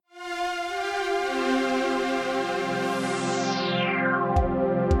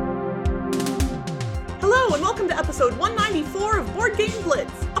episode 194 of Board Game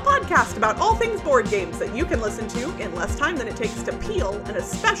Blitz, a podcast about all things board games that you can listen to in less time than it takes to peel an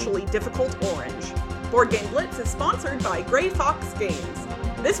especially difficult orange. Board Game Blitz is sponsored by Grey Fox Games.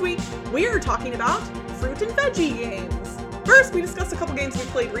 This week, we are talking about fruit and veggie games. First, we discuss a couple games we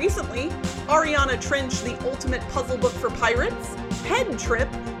played recently: Ariana Trench, the ultimate puzzle book for pirates, Head Trip,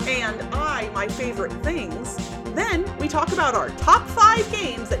 and My Favorite Things. Then, we talk about our top 5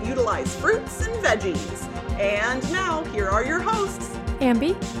 games that utilize fruits and veggies. And now, here are your hosts,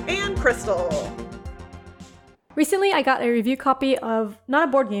 Ambi and Crystal. Recently, I got a review copy of, not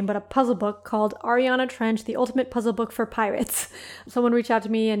a board game, but a puzzle book called Ariana Trench, the Ultimate Puzzle Book for Pirates. Someone reached out to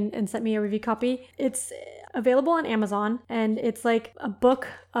me and sent me a review copy. It's available on Amazon, and it's like a book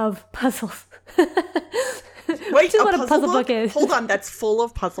of puzzles. Wait, what a puzzle book is. Hold on, that's full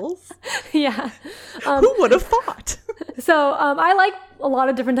of puzzles? Yeah. Who would have thought? So I like a lot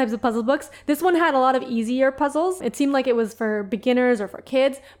of different types of puzzle books. This one had a lot of easier puzzles. It seemed like it was for beginners or for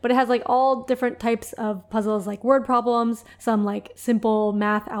kids, but it has like all different types of puzzles, like word problems, some like simple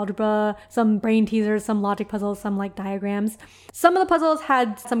math algebra, some brain teasers, some logic puzzles, some like diagrams. Some of the puzzles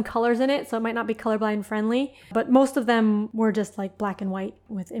had some colors in it, so it might not be colorblind friendly, but most of them were just like black and white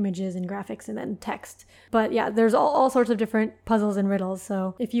with images and graphics and then text. But yeah, there's all sorts of different puzzles and riddles.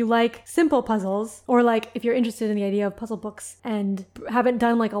 So if you like simple puzzles, or like if you're interested in the idea of puzzle books and haven't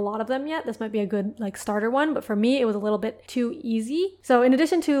done like a lot of them yet, this might be a good like starter one. But for me, it was a little bit too easy. So in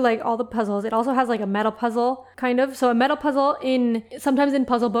addition to like all the puzzles, it also has like a meta puzzle kind of. So a meta puzzle sometimes in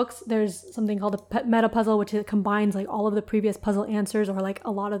puzzle books, there's something called a meta puzzle, which combines like all of the previous puzzle answers or like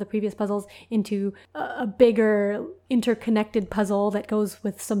a lot of the previous puzzles into a bigger interconnected puzzle that goes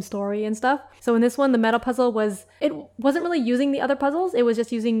with some story and stuff. So in this one, the meta puzzle wasn't really using the other puzzles. It was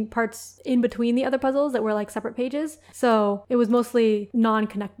just using parts in between the other puzzles that were like separate pages. So it was mostly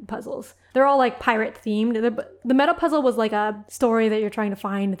non-connected puzzles. They're all like pirate themed. The meta puzzle was like a story that you're trying to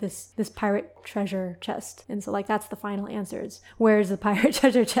find this pirate treasure chest. And so like that's the final answers. Where's the pirate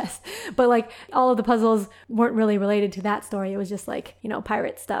treasure chest? But like all of the puzzles weren't really related to that story. It was just like,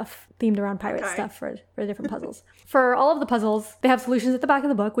 pirate stuff, themed around pirate stuff for different puzzles. For all of the puzzles, they have solutions at the back of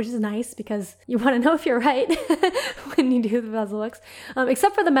the book, which is nice because you want to know if you're right when you do the puzzle books.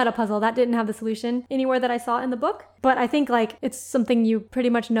 Except for the meta puzzle, that didn't have the solution anywhere that I saw in the book. But I think like it's something you pretty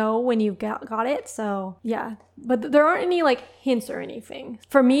much know when you got it. So yeah, but there aren't any like hints or anything.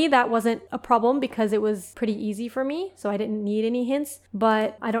 For me, that wasn't a problem because it was pretty easy for me. So I didn't need any hints,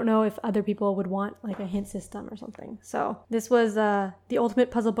 but I don't know if other people would want like a hint system or something. So this was the Ultimate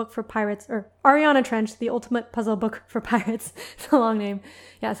Puzzle Book for Pirates, or Ariana Trench, the Ultimate Puzzle Book for Pirates. It's a long name.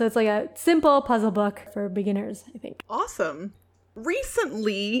 Yeah, so it's like a simple puzzle book for beginners, I think. Awesome.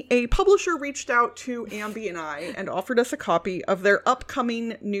 Recently, a publisher reached out to Ambi and I and offered us a copy of their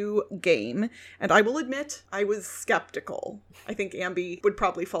upcoming new game, and I will admit I was skeptical. I think Ambi would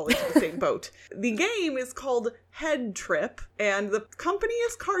probably fall into the same boat. The game is called Head Trip, and the company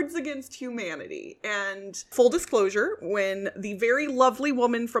is Cards Against Humanity. And full disclosure, when the very lovely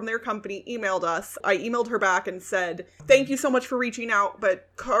woman from their company emailed us, I emailed her back and said, "Thank you so much for reaching out, but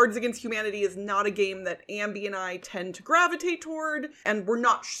Cards Against Humanity is not a game that Ambi and I tend to gravitate toward, and we're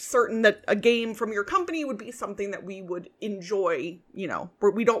not certain that a game from your company would be something that we would enjoy,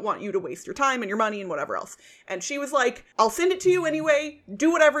 we don't want you to waste your time and your money and whatever else." And she was like, "I'll send it to you anyway,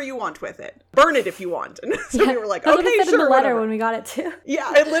 do whatever you want with it. Burn it if you want." And so we were like, okay, sure, in the letter whatever. When we got it too.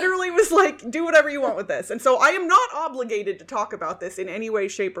 Yeah, it literally was like, do whatever you want with this. And so I am not obligated to talk about this in any way,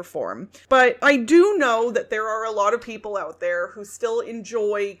 shape, or form. But I do know that there are a lot of people out there who still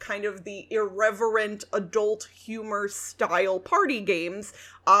enjoy kind of the irreverent adult humor style party games.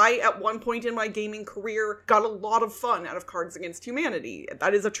 I, at one point in my gaming career, got a lot of fun out of Cards Against Humanity.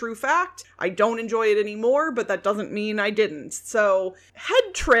 That is a true fact. I don't enjoy it anymore, but that doesn't mean I didn't. So,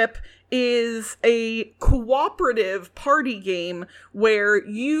 Head Trip is a cooperative party game where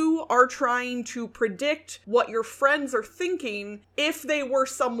you are trying to predict what your friends are thinking if they were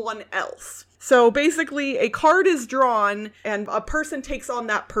someone else. So basically, a card is drawn and a person takes on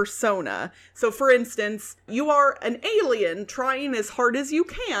that persona. So for instance, you are an alien trying as hard as you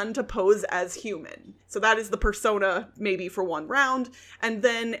can to pose as human. So that is the persona maybe for one round. And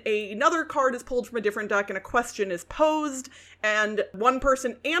then another card is pulled from a different deck and a question is posed. And one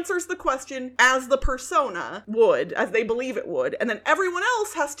person answers the question as the persona would, as they believe it would, and then everyone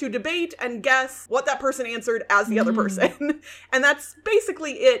else has to debate and guess what that person answered as the other person. And that's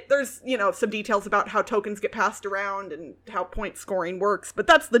basically it. There's, some details about how tokens get passed around and how point scoring works, but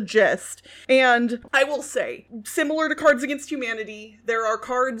that's the gist. And I will say, similar to Cards Against Humanity, there are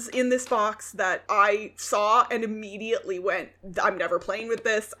cards in this box that I saw and immediately went, I'm never playing with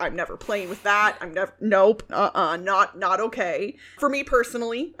this, I'm never playing with that, nope, not okay. For me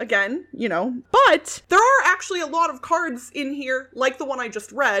personally, again, but there are actually a lot of cards in here, like the one I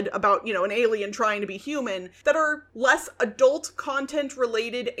just read about, an alien trying to be human, that are less adult content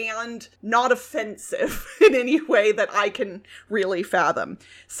related and not offensive in any way that I can really fathom.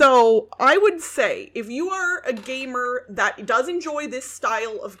 So I would say, if you are a gamer that does enjoy this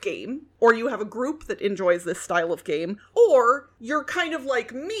style of game, or you have a group that enjoys this style of game, or you're kind of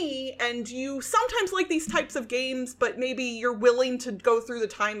like me and you sometimes like these types of games, but maybe you're willing to go through the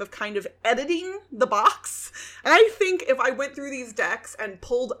time of kind of editing the box, I think if I went through these decks and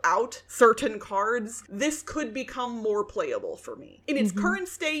pulled out certain cards, this could become more playable for me. In its current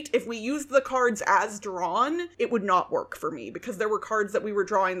state, if we used the cards as drawn, it would not work for me, because there were cards that we were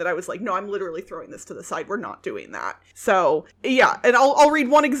drawing that I was like, no, I'm literally throwing this to the side. We're not doing that. So yeah, and I'll read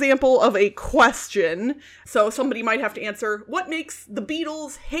one example of a question. So somebody might have to answer, what makes the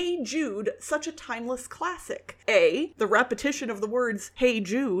Beatles' Hey Jude such a timeless classic? A, the repetition of the words Hey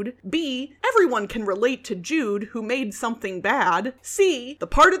Jude. B, everyone can relate to Jude who made something bad. C, the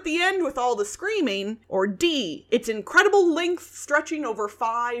part at the end with all the screaming. Or D, its incredible length stretching over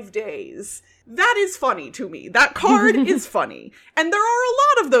 5 days. That is funny to me. That card is funny. And there are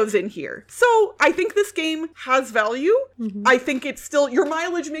a lot of those in here. So I think this game has value. I think it's still, your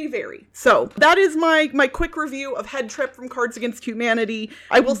mileage may vary. So that is my quick review of Head Trip from Cards Against Humanity.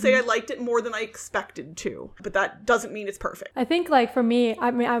 I will say I liked it more than I expected to, but that doesn't mean it's perfect. I think for me,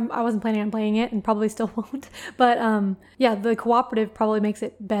 I wasn't planning on playing it and probably still won't. But yeah, the cooperative probably makes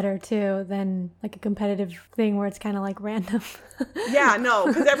it better too than like a competitive thing where it's kind of like random. Yeah, no,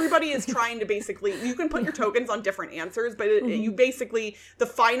 because everybody is trying to basically, you can put your tokens on different answers, but you basically, the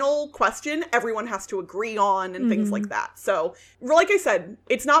final question, everyone has to agree on and things like that. So, like I said,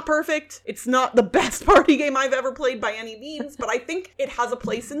 it's not perfect. It's not the best party game I've ever played by any means, but I think it has a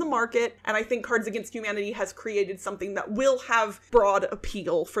place in the market, and I think Cards Against Humanity has created something that will have broad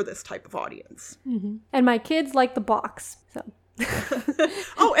appeal for this type of audience. And my kids like the box, so...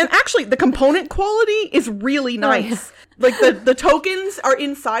 Oh, and actually the component quality is really nice. Like the tokens are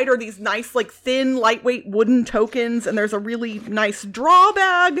inside are these nice, like thin, lightweight wooden tokens, and there's a really nice draw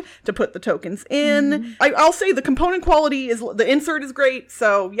bag to put the tokens in. I'll say the component quality the insert is great.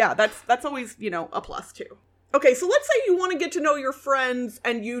 So yeah, that's always, a plus too. Okay, so let's say you want to get to know your friends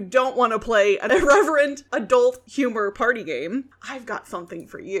and you don't want to play an irreverent adult humor party game. I've got something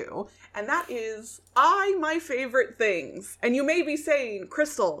for you, and that is My Favorite Things. And you may be saying,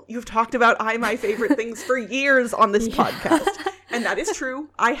 Crystal, you've talked about My Favorite Things for years on this podcast. And that is true.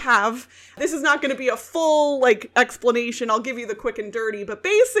 I have. This is not going to be a full, explanation. I'll give you the quick and dirty. But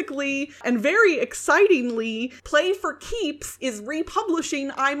basically, and very excitingly, Play for Keeps is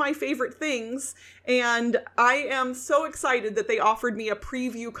republishing My Favorite Things. And I am so excited that they offered me a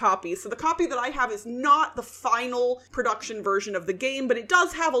preview copy. So the copy that I have is not the final production version of the game, but it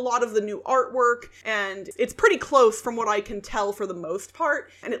does have a lot of the new artwork. And it's pretty close from what I can tell for the most part.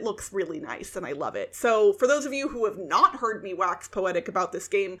 And it looks really nice, and I love it. So for those of you who have not heard me wax poetic about this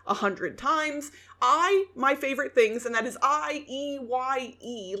game 100 times, My Favorite Things, and that is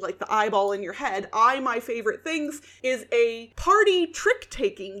I-E-Y-E, like the eyeball in your head, My Favorite Things is a party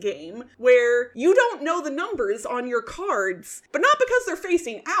trick-taking game where you don't know the numbers on your cards, but not because they're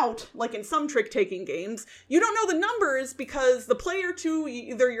facing out, like in some trick-taking games. You don't know the numbers because the player to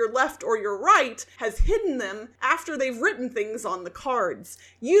either your left or your right has hidden them after they've written things on the cards.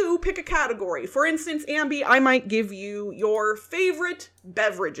 You pick a category. For instance, Ambi, I might give you your favorite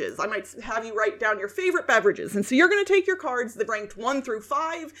beverages. I might have you write down your favorite beverages. And so you're going to take your cards that ranked 1 through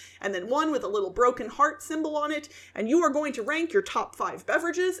 5, and then one with a little broken heart symbol on it, and you are going to rank your top 5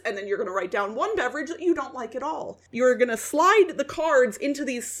 beverages, and then you're going to write down one beverage that you don't like at all. You're going to slide the cards into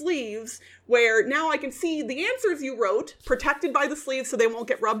these sleeves where now I can see the answers you wrote, protected by the sleeves so they won't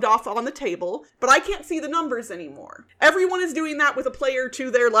get rubbed off on the table, but I can't see the numbers anymore. Everyone is doing that with a player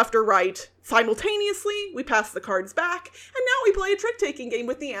to their left or right, Simultaneously, we pass the cards back, and now we play a trick-taking game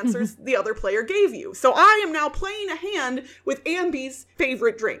with the answers the other player gave you. So I am now playing a hand with Ambi's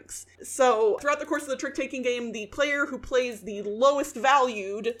favorite drinks. So throughout the course of the trick-taking game, the player who plays the lowest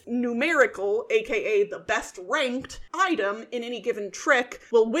valued numerical, aka the best ranked item in any given trick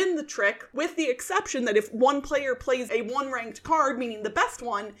will win the trick, with the exception that if one player plays a 1-ranked card, meaning the best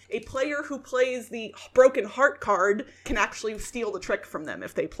one, a player who plays the broken heart card can actually steal the trick from them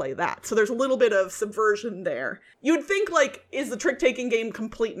if they play that. So there's a little bit of subversion there. You would think, like, is the trick-taking game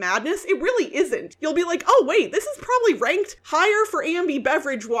complete madness? It really isn't. You'll be like, oh wait, this is probably ranked higher for Ambi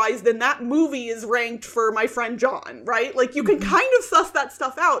beverage-wise than that movie is ranked for my friend John, right? Like, you can kind of suss that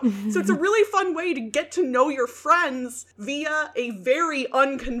stuff out. So it's a really fun way to get to know your friends via a very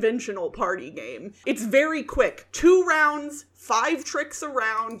unconventional party game. It's very quick. 2 rounds, 5 tricks a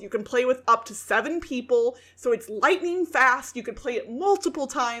round. You can play with up to 7 people, so it's lightning fast. You can play it multiple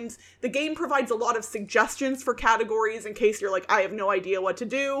times. The game provides a lot of suggestions for categories in case you're like, I have no idea what to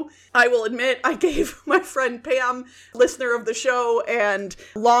do. I will admit, I gave my friend Pam, listener of the show and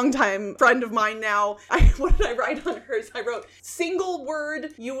longtime friend of mine now, what did I write on hers? I wrote, single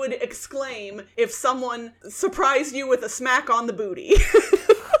word you would exclaim if someone surprised you with a smack on the booty.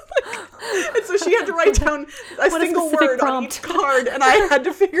 And so she had to write down a single word prompt on each card, and I had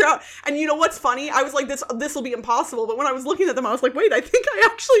to figure out. And you know what's funny? I was like, this will be impossible. But when I was looking at them, I was like, wait, I think I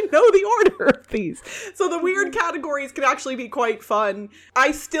actually know the order of these. So the weird categories can actually be quite fun.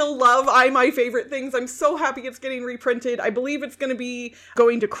 I still love My Favorite Things. I'm so happy it's getting reprinted. I believe it's going to be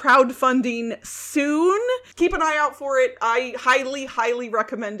going to crowdfunding soon. Keep an eye out for it. I highly, highly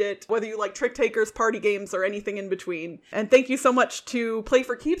recommend it, whether you like trick takers, party games, or anything in between. And thank you so much to Play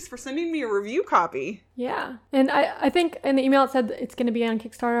for Keeps for sending me a review copy. Yeah. And I think in the email it said it's going to be on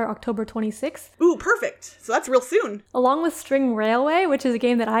Kickstarter October 26th. Ooh, perfect. So that's real soon. Along with String Railway, which is a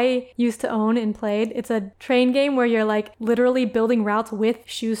game that I used to own and played. It's a train game where you're like literally building routes with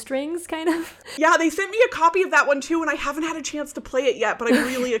shoestrings, kind of. Yeah, they sent me a copy of that one too, and I haven't had a chance to play it yet, but I'm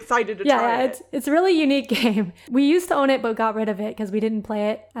really excited to try it. It's a really unique game. We used to own it, but got rid of it because we didn't play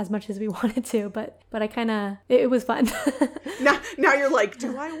it as much as we wanted to, but I kind of, it was fun. Now you're like,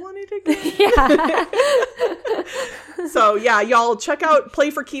 do I want it again? Yeah. So yeah, y'all check out Play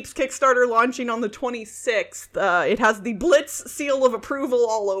for Keeps Kickstarter launching on the 26th. It has the Blitz seal of approval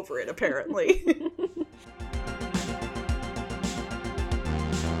all over it, apparently.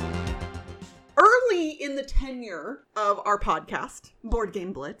 Early in the tenure of our podcast, Board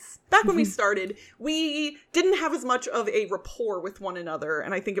Game Blitz, back when we started, we didn't have as much of a rapport with one another,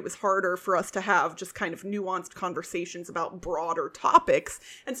 and I think it was harder for us to have just kind of nuanced conversations about broader topics.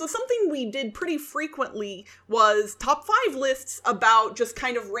 And so something we did pretty frequently was top 5 lists about just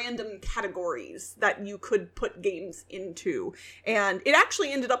kind of random categories that you could put games into. And it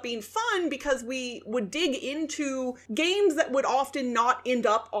actually ended up being fun because we would dig into games that would often not end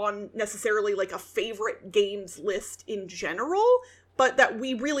up on necessarily like a favorite games list in general, but that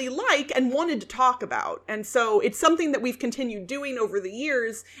we really like and wanted to talk about. And so it's something that we've continued doing over the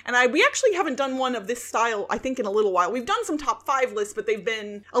years. And we actually haven't done one of this style, I think, in a little while. We've done some top 5 lists, but they've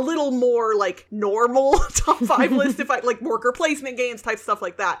been a little more like normal top 5 lists, like worker placement games type stuff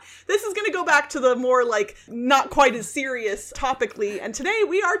like that. This is going to go back to the more like not quite as serious topically. And today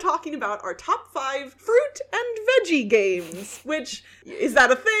we are talking about our top 5 fruit and veggie games, which is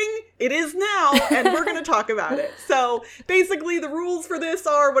that a thing? It is now, and we're going to talk about it. So basically the rules for this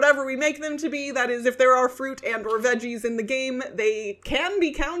are whatever we make them to be. That is, if there are fruit and or veggies in the game, they can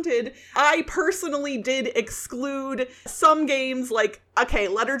be counted. I personally did exclude some games like, okay,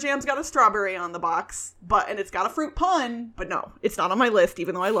 Letter Jam's got a strawberry on the box, and it's got a fruit pun, but no, it's not on my list,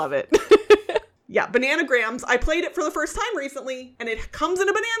 even though I love it. Yeah, Bananagrams. I played it for the first time recently, and it comes in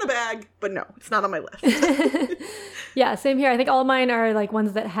a banana bag, but no, it's not on my list. Yeah, same here. I think all of mine are like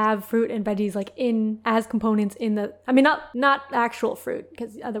ones that have fruit and veggies like in as components in the, I mean, not actual fruit,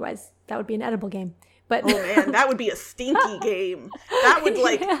 because otherwise that would be an edible game. But oh man, that would be a stinky game. That would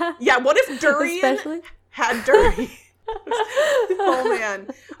like, yeah, what if durian had durian? Oh man.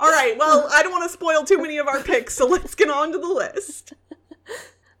 All right, well, I don't want to spoil too many of our picks, so let's get on to the list.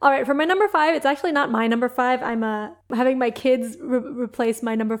 All right, for my number 5, it's actually not my number 5. I'm having my kids replace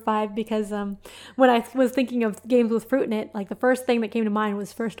my number 5 because when I was thinking of games with fruit in it, like the first thing that came to mind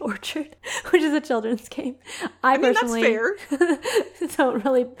was First Orchard, which is a children's game. I mean, personally that's fair. Don't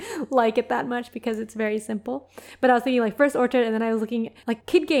really like it that much because it's very simple. But I was thinking like First Orchard, and then I was looking like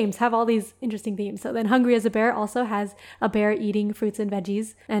kid games have all these interesting themes. So then Hungry as a Bear also has a bear eating fruits and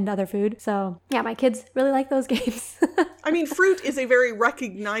veggies and other food. So yeah, my kids really like those games. I mean, fruit is a very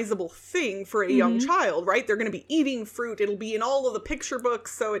recognizable thing for a young child, right? They're going to be eating looking fruit. It'll be in all of the picture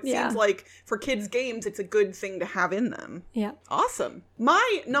books, so it seems like for kids' games, it's a good thing to have in them. Yeah. Awesome.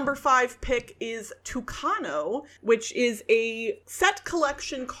 My number 5 pick is Tucano, which is a set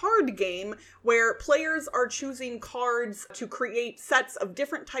collection card game where players are choosing cards to create sets of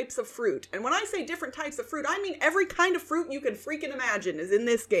different types of fruit. And when I say different types of fruit, I mean every kind of fruit you can freaking imagine is in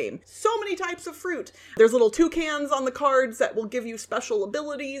this game. So many types of fruit. There's little toucans on the cards that will give you special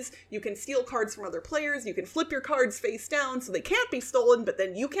abilities. You can steal cards from other players. You can flip your cards face down so they can't be stolen, but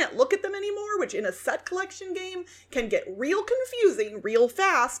then you can't look at them anymore, which in a set collection game can get real confusing real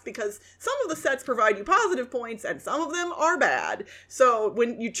fast because some of the sets provide you positive points and some of them are bad. So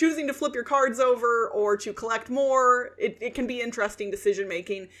when you're choosing to flip your cards over or to collect more, it can be interesting decision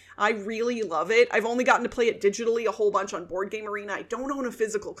making. I really love it. I've only gotten to play it digitally a whole bunch on Board Game Arena. I don't own a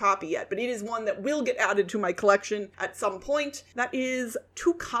physical copy yet, but it is one that will get added to my collection at some point. That is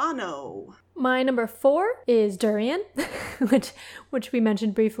Tucano. My number 4 is Durian, which we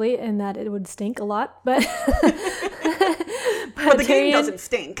mentioned briefly in that it would stink a lot, but but the game doesn't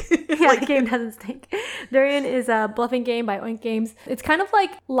stink. Yeah, the game doesn't stink. Durian is a bluffing game by Oink Games. It's kind of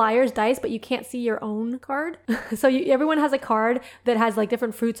like Liar's Dice, but you can't see your own card. So everyone has a card that has like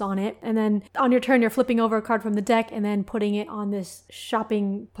different fruits on it, and then on your turn you're flipping over a card from the deck and then putting it on this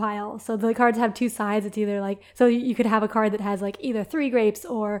shopping pile. So the cards have two sides. It's either like, so you could have a card that has like either 3 grapes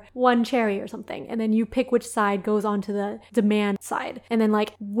or 1 cherry or something, and then you pick which side goes onto the demand side. And then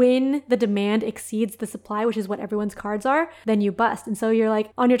like when the demand exceeds the supply, which is what everyone's cards are, then you bust. And so you're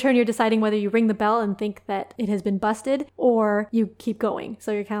like, on your turn you're deciding whether you ring the bell and think that it has been busted or you keep going.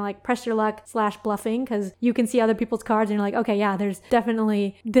 So you're kind of like press your luck / bluffing, because you can see other people's cards and you're like, okay, yeah, there's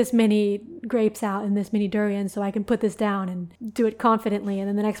definitely this many grapes out and this many durians, so I can put this down and do it confidently. And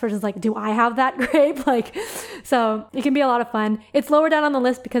then the next person's like, do I have that grape? Like, so it can be a lot of fun. It's lower down on the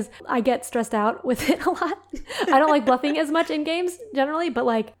list because I get stressed out with it a lot. I don't like bluffing as much in games generally, but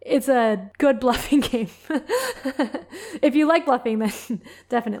like it's a good bluffing game. If you like bluffing, then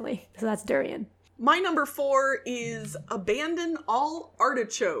definitely. So that's Durian. My number 4 is Abandon All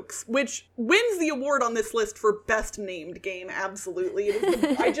Artichokes, which wins the award on this list for best named game. Absolutely.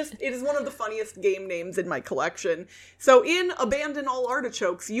 It is one of the funniest game names in my collection. So in Abandon All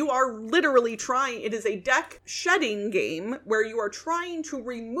Artichokes, you are literally it is a deck shedding game where you are trying to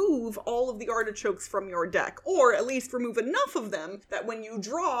remove all of the artichokes from your deck, or at least remove enough of them that when you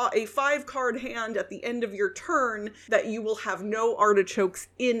draw a 5-card hand at the end of your turn, that you will have no artichokes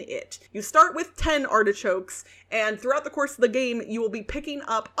in it. You start with 10 artichokes, and throughout the course of the game, you will be picking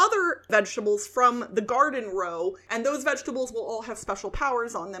up other vegetables from the garden row, and those vegetables will all have special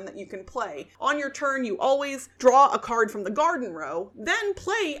powers on them that you can play. On your turn, you always draw a card from the garden row, then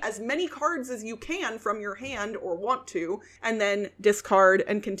play as many cards as you can from your hand or want to, and then discard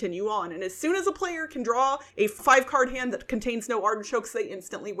and continue on. And as soon as a player can draw a 5-card hand that contains no artichokes, they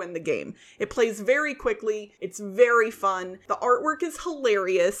instantly win the game. It plays very quickly. It's very fun. The artwork is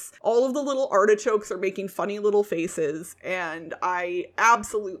hilarious. All of the little artichokes are making funny little faces, and I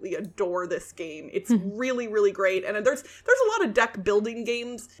absolutely adore this game. It's really, really great. And there's a lot of deck building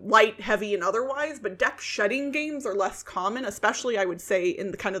games, light, heavy, and otherwise, but deck shedding games are less common, especially I would say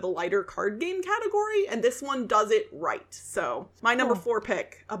in the kind of the lighter card game category, and this one does it right. So my number 4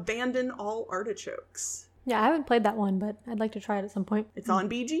 pick, Abandon All Artichokes. Yeah, I haven't played that one, but I'd like to try it at some point. It's on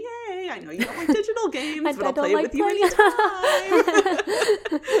BGA. I know you don't like digital games, but I'll play it with you anytime.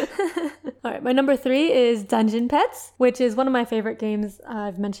 All right, my number 3 is Dungeon Pets, which is one of my favorite games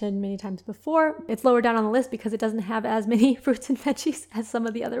I've mentioned many times before. It's lower down on the list because it doesn't have as many fruits and veggies as some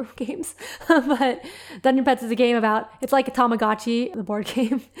of the other games. But Dungeon Pets is a game it's like a Tamagotchi, the board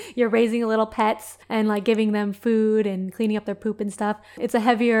game. You're raising little pets and like giving them food and cleaning up their poop and stuff. It's a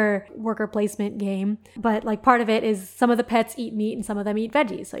heavier worker placement game, but like part of it is some of the pets eat meat and some of them eat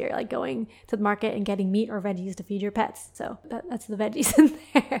veggies. So you're like going to the market and getting meat or veggies to feed your pets. So that's the veggies in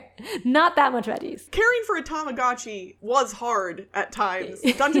there. Not that much veggies. Caring for a Tamagotchi was hard at times.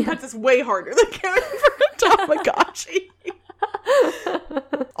 Dungeon Pets is way harder than caring for a Tamagotchi.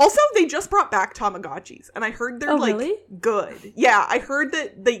 Also, they just brought back Tamagotchis, and I heard they're really? Good. Yeah, I heard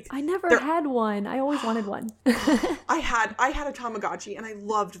that I never had one. I always wanted one. I had a Tamagotchi, and I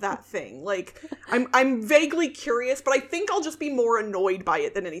loved that thing. Like, I'm vaguely curious, but I think I'll just be more annoyed by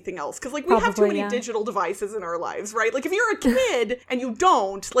it than anything else. Because like we have too many digital devices in our lives, right? Like if you're a kid and you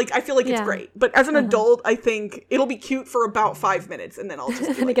don't, like I feel like it's great. But as an adult, I think it'll be cute for about 5 minutes, and then I'll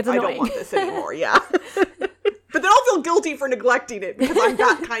just be like, I don't want this anymore. Yeah. But then I'll feel guilty for neglecting it because I'm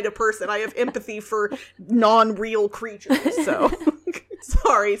that kind of person. I have empathy for non-real creatures. So,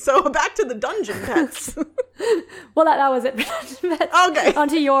 sorry. So back to the Dungeon Pets. Well, that was it for Dungeon Pets. Okay. On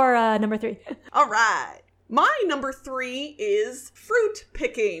to your number 3. All right. My number 3 is fruit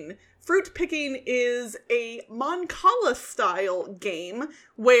picking. Fruit picking is a Mancala style game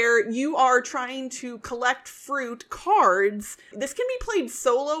where you are trying to collect fruit cards. This can be played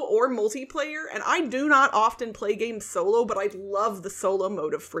solo or multiplayer, and I do not often play games solo, but I love the solo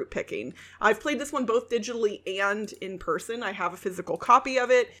mode of fruit picking. I've played this one both digitally and in person. I have a physical copy of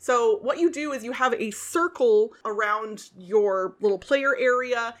it. So what you do is you have a circle around your little player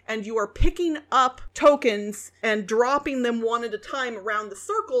area, and you are picking up tokens and dropping them one at a time around the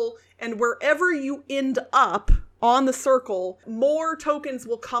circle. And wherever you end up on the circle, more tokens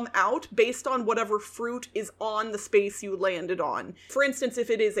will come out based on whatever fruit is on the space you landed on. For instance,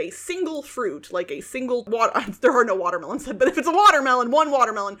 if it is a single fruit, like a single there are no watermelons, but if it's a watermelon,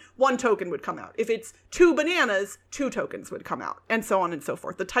 one token would come out. If it's 2 bananas, 2 tokens would come out, and so on and so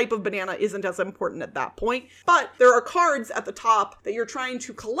forth. The type of banana isn't as important at that point, but there are cards at the top that you're trying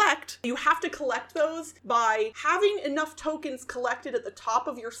to collect. You have to collect those by having enough tokens collected at the top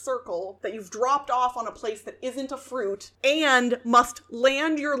of your circle that you've dropped off on a place that isn't a fruit, and must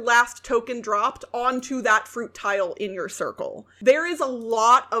land your last token dropped onto that fruit tile in your circle. There is a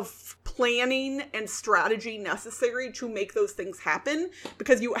lot of planning and strategy necessary to make those things happen,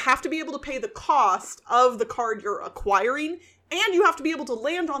 because you have to be able to pay the cost of the card you're acquiring, and you have to be able to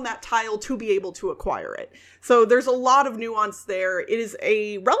land on that tile to be able to acquire it. So there's a lot of nuance there. It is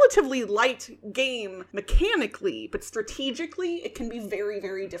a relatively light game mechanically, but strategically it can be very,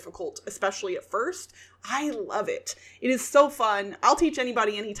 very difficult, especially at first. I love it. It is so fun. I'll teach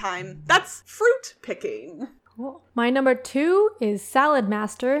anybody anytime. That's fruit picking. Cool. My number 2 is Salad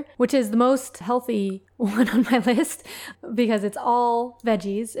Master, which is the most healthy one on my list because it's all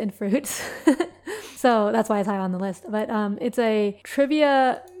veggies and fruits. So that's why it's high on the list. But it's a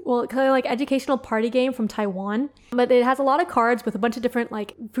trivia, well, kind of like educational party game from Taiwan. But it has a lot of cards with a bunch of different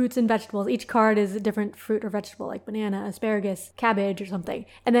like fruits and vegetables. Each card is a different fruit or vegetable, like banana, asparagus, cabbage, or something.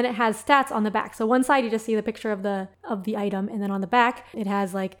 And then it has stats on the back. So one side you just see the picture of the item, and then on the back it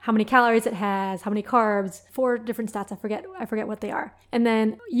has like how many calories it has, how many carbs, 4 different stats. I forget what they are. And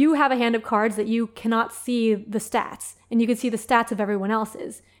then you have a hand of cards that you cannot see the stats, and you can see the stats of everyone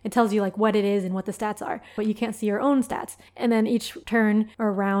else's. It tells you like what it is and what the stats are, but you can't see your own stats. And then each turn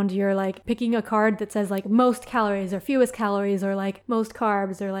or round, you're like picking a card that says like most calories or fewest calories or like most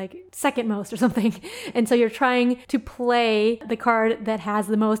carbs or like second most or something. And so you're trying to play the card that has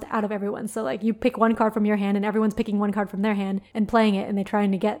the most out of everyone. So like you pick one card from your hand and everyone's picking one card from their hand and playing it, and they're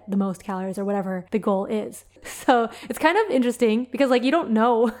trying to get the most calories or whatever the goal is. So it's kind of interesting because like you don't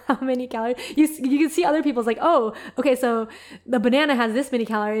know how many calories. You can see other people's like, oh, okay, so the banana has this many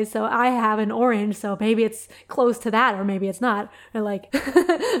calories, so I have an orange, so maybe it's close to that, or maybe it's not. Or like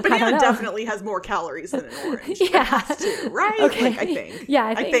banana definitely has more calories than an orange. Yeah, it has to, right? Okay. Like, I think. Yeah,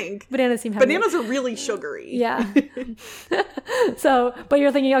 I think bananas seem heavy. Bananas are really sugary. Yeah. So, but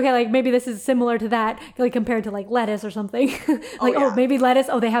you're thinking, okay, like maybe this is similar to that, like compared to like lettuce or something. Like, oh, maybe lettuce.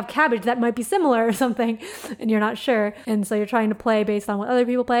 Oh, they have cabbage. That might be similar or something. And you're not sure. And so you're trying to play based on what other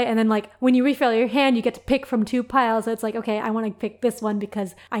people play. And then like when you refill your hand, you get to pick from 2 piles. So it's like, okay, I want to pick this one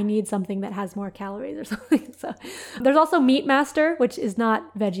because I need something that has more calories or something. So there's also Meat Master, which is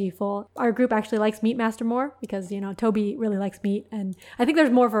not veggie full. Our group actually likes Meat Master more because, you know, Toby really likes meat. And I think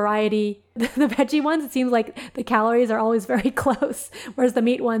there's more variety. The veggie ones, it seems like the calories are always very close, whereas the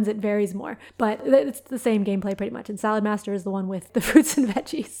meat ones, it varies more. But it's the same gameplay pretty much. And Salad Master is the one with the fruits and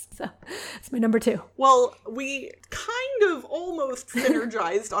veggies. So it's my number 2. Well, we kind of almost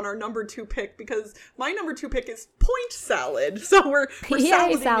synergized on our number 2 pick because my number 2 pick is Point Salad. So we're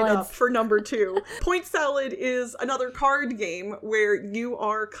salading it up for number 2. Point Salad is another card game where you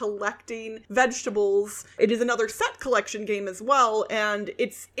are collecting vegetables. It is another set collection game as well, and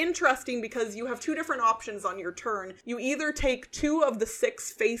it's interesting because you have 2 different options on your turn. You either take 2 of the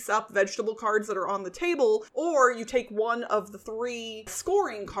 6 face-up vegetable cards that are on the table, or you take 1 of the 3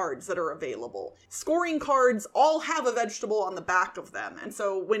 scoring cards that are available. Scoring cards all have a vegetable on the back of them, and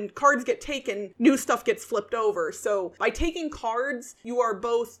so when cards get taken, new stuff gets flipped over. So by taking cards, you are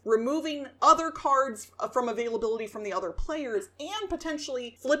both removing other cards from availability from the other players and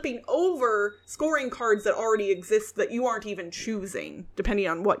potentially flipping over scoring cards that already exist that you aren't even choosing, depending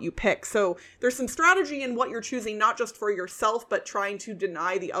on what you pick. So there's some strategy in what you're choosing, not just for yourself, but trying to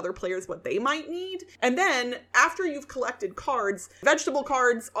deny the other players what they might need. And then after you've collected cards, vegetable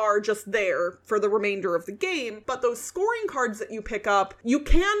cards are just there for the remainder of the game, but those scoring cards that you pick up, you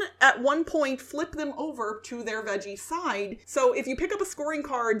can at one point flip them over to their veggie side. So if you pick up a scoring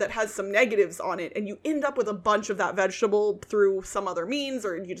card that has some negatives on it and you end up with a bunch of that vegetable through some other means,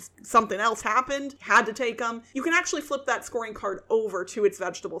 or you just something else happened, had to take them, you can actually flip that scoring card over to its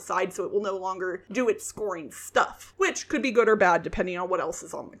vegetable side so so it will no longer do its scoring stuff, which could be good or bad depending on what else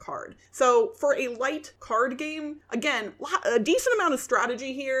is on the card. So for a light card game, again, a decent amount of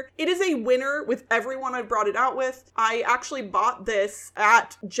strategy here. It is a winner with everyone I've brought it out with. I actually bought this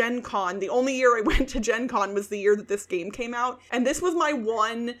at Gen Con. The only year I went to Gen Con was the year that this game came out, and this was my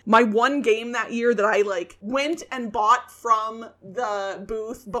one game that year that I like went and bought from the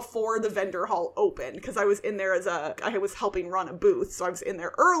booth before the vendor hall opened, because I was in there I was helping run a booth, so I was in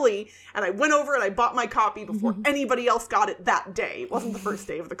there early, and I went over and I bought my copy before anybody else got it that day. It wasn't the first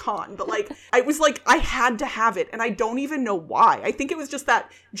day of the con, but like I was like, I had to have it, and I don't even know why. I think it was just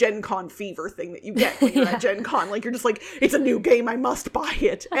that Gen Con fever thing that you get when you're at Gen Con. Like, you're just like, it's a new game, I must buy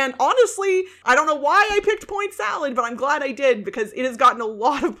it. And honestly, I don't know why I picked Point Salad, but I'm glad I did, because it has gotten a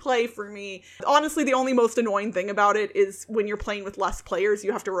lot of play for me. Honestly, the only most annoying thing about it is when you're playing with less players,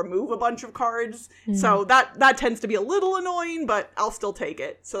 you have to remove a bunch of cards. So that tends to be a little annoying, but I'll still take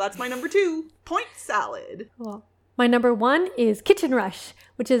it. So that's my number 2, Point Salad. Cool. My number 1 is Kitchen Rush,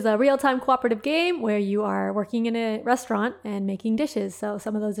 which is a real-time cooperative game where you are working in a restaurant and making dishes. So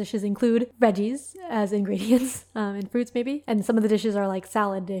some of those dishes include veggies as ingredients, and fruits maybe. And some of the dishes are like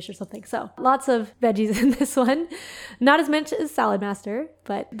salad dish or something. So lots of veggies in this one. Not as much as Salad Master,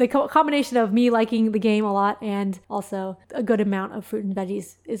 but the combination of me liking the game a lot and also a good amount of fruit and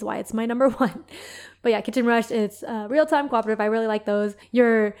veggies is why it's my number 1. But yeah, Kitchen Rush, it's real-time cooperative. I really like those.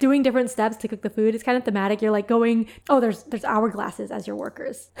 You're doing different steps to cook the food. It's kind of thematic. You're like going, there's hourglasses as your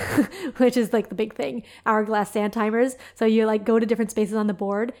workers, which is like the big thing. Hourglass sand timers. So you like go to different spaces on the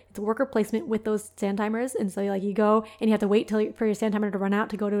board. It's worker placement with those sand timers. And so you go and you have to wait for your sand timer to run out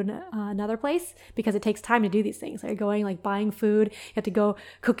to go to another place, because it takes time to do these things. So you're going like buying food. You have to go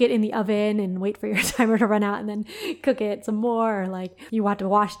cook it in the oven and wait for your timer to run out and then cook it some more. Or like you have to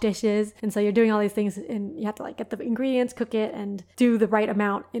wash dishes. And so you're doing all these things, and you have to like get the ingredients, cook it, and do the right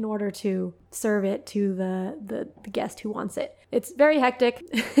amount in order to serve it to the guest who wants it. It's very hectic.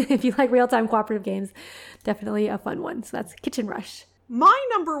 If you like real-time cooperative games, definitely a fun one. So that's Kitchen Rush. My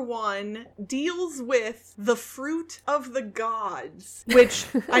number 1 deals with the fruit of the gods, which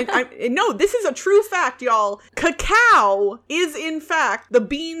I no, this is a true fact, y'all. Cacao is in fact the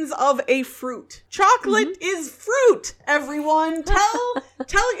beans of a fruit. Chocolate is fruit, everyone. Tell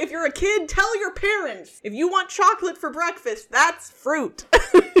if you're a kid, tell your parents. If you want chocolate for breakfast, that's fruit.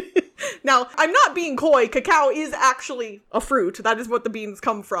 Now, I'm not being coy. Cacao is actually a fruit. That is what the beans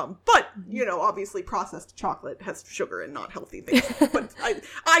come from. But, obviously processed chocolate has sugar and not healthy things. But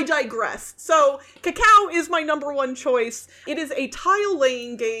I digress. So, cacao is my number 1 choice. It is a tile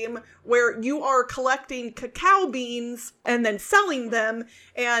laying game where you are collecting cacao beans and then selling them,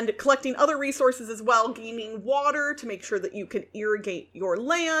 and collecting other resources as well, gaining water to make sure that you can irrigate your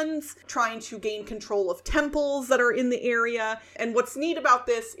lands, trying to gain control of temples that are in the area. And what's neat about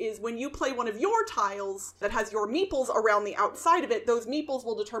this is when you play one of your tiles that has your meeples around the outside of it, those meeples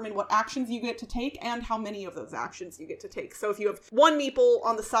will determine what actions you get to take and how many of those actions you get to take. So if you have 1 meeple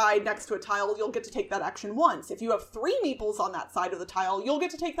on the side next to a tile, you'll get to take that action once. If you have 3 meeples on that side of the tile, you'll get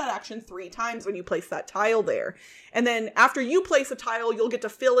to take that action 3 times when you place that tile there. And then after you place a tile, you'll get to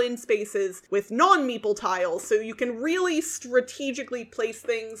fill in spaces with non-meeple tiles, so you can really strategically place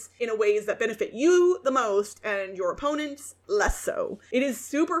things in a ways that benefit you the most and your opponents less so. It is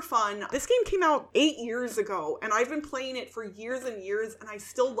super fun. This game came out 8 years ago, and I've been playing it for years and years, and I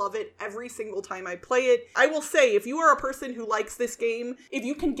still love it every single time I play it. I will say, if you are a person who likes this game, if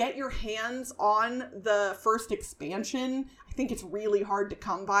you can get your hands on the first expansion, I think it's really hard to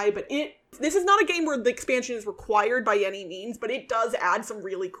come by, but this is not a game where the expansion is required by any means, but it does add some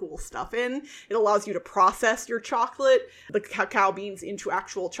really cool stuff in. It allows you to process your chocolate, the cacao beans, into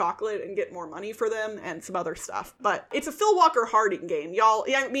actual chocolate and get more money for them and some other stuff. But it's a Phil Walker Harding game, y'all.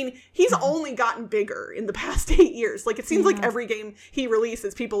 I mean, he's only gotten bigger in the past 8 years. Like, it seems like every game he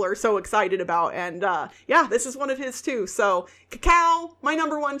releases, people are so excited about. And this is one of his too. So cacao, my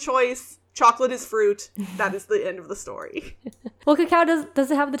number 1 choice. Chocolate is fruit. That is the end of the story. Well, cacao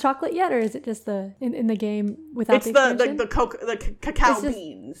does it have the chocolate yet, or is it just in the game without it's the expansion? the cacao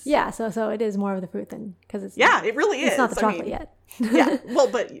beans. Yeah, so it is more of the fruit then, because it's it really is. It's not the chocolate yet. Yeah, well,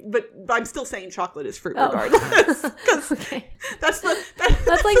 but I'm still saying chocolate is fruit regardless. Because that's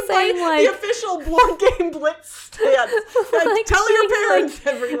like saying the official Board Game Blitz stance. Like tell your parents,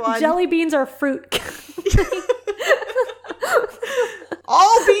 everyone. Jelly beans are fruit.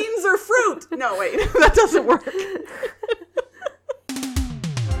 All beans are fruit. No, wait, that doesn't work.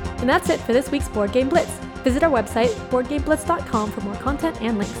 And that's it for this week's Board Game Blitz. Visit our website, boardgameblitz.com, for more content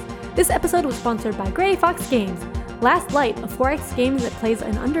and links. This episode was sponsored by Grey Fox Games. Last Light, a 4X game that plays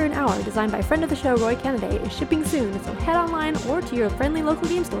in under an hour, designed by friend of the show Roy Kennedy, is shipping soon, so head online or to your friendly local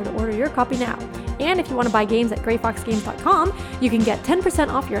game store to order your copy now. And if you want to buy games at greyfoxgames.com, you can get 10%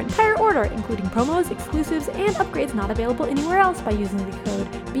 off your entire order, including promos, exclusives, and upgrades not available anywhere else by using the code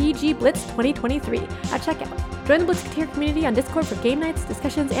BGBlitz2023 at checkout. Join the Blitzketeer community on Discord for game nights,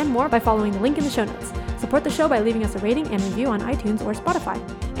 discussions, and more by following the link in the show notes. Support the show by leaving us a rating and review on iTunes or Spotify.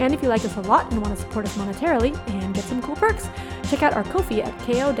 And if you like us a lot and want to support us monetarily and get some cool perks, check out our Ko-fi at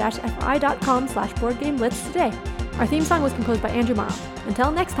ko-fi.com/boardgameblitz today. Our theme song was composed by Andrew Morrow. Until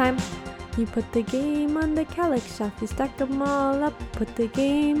next time, you put the game on the calyx shelf, you stack them all up. Put the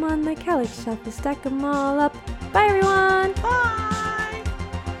game on the calyx shelf, you stack them all up. Bye everyone! Bye!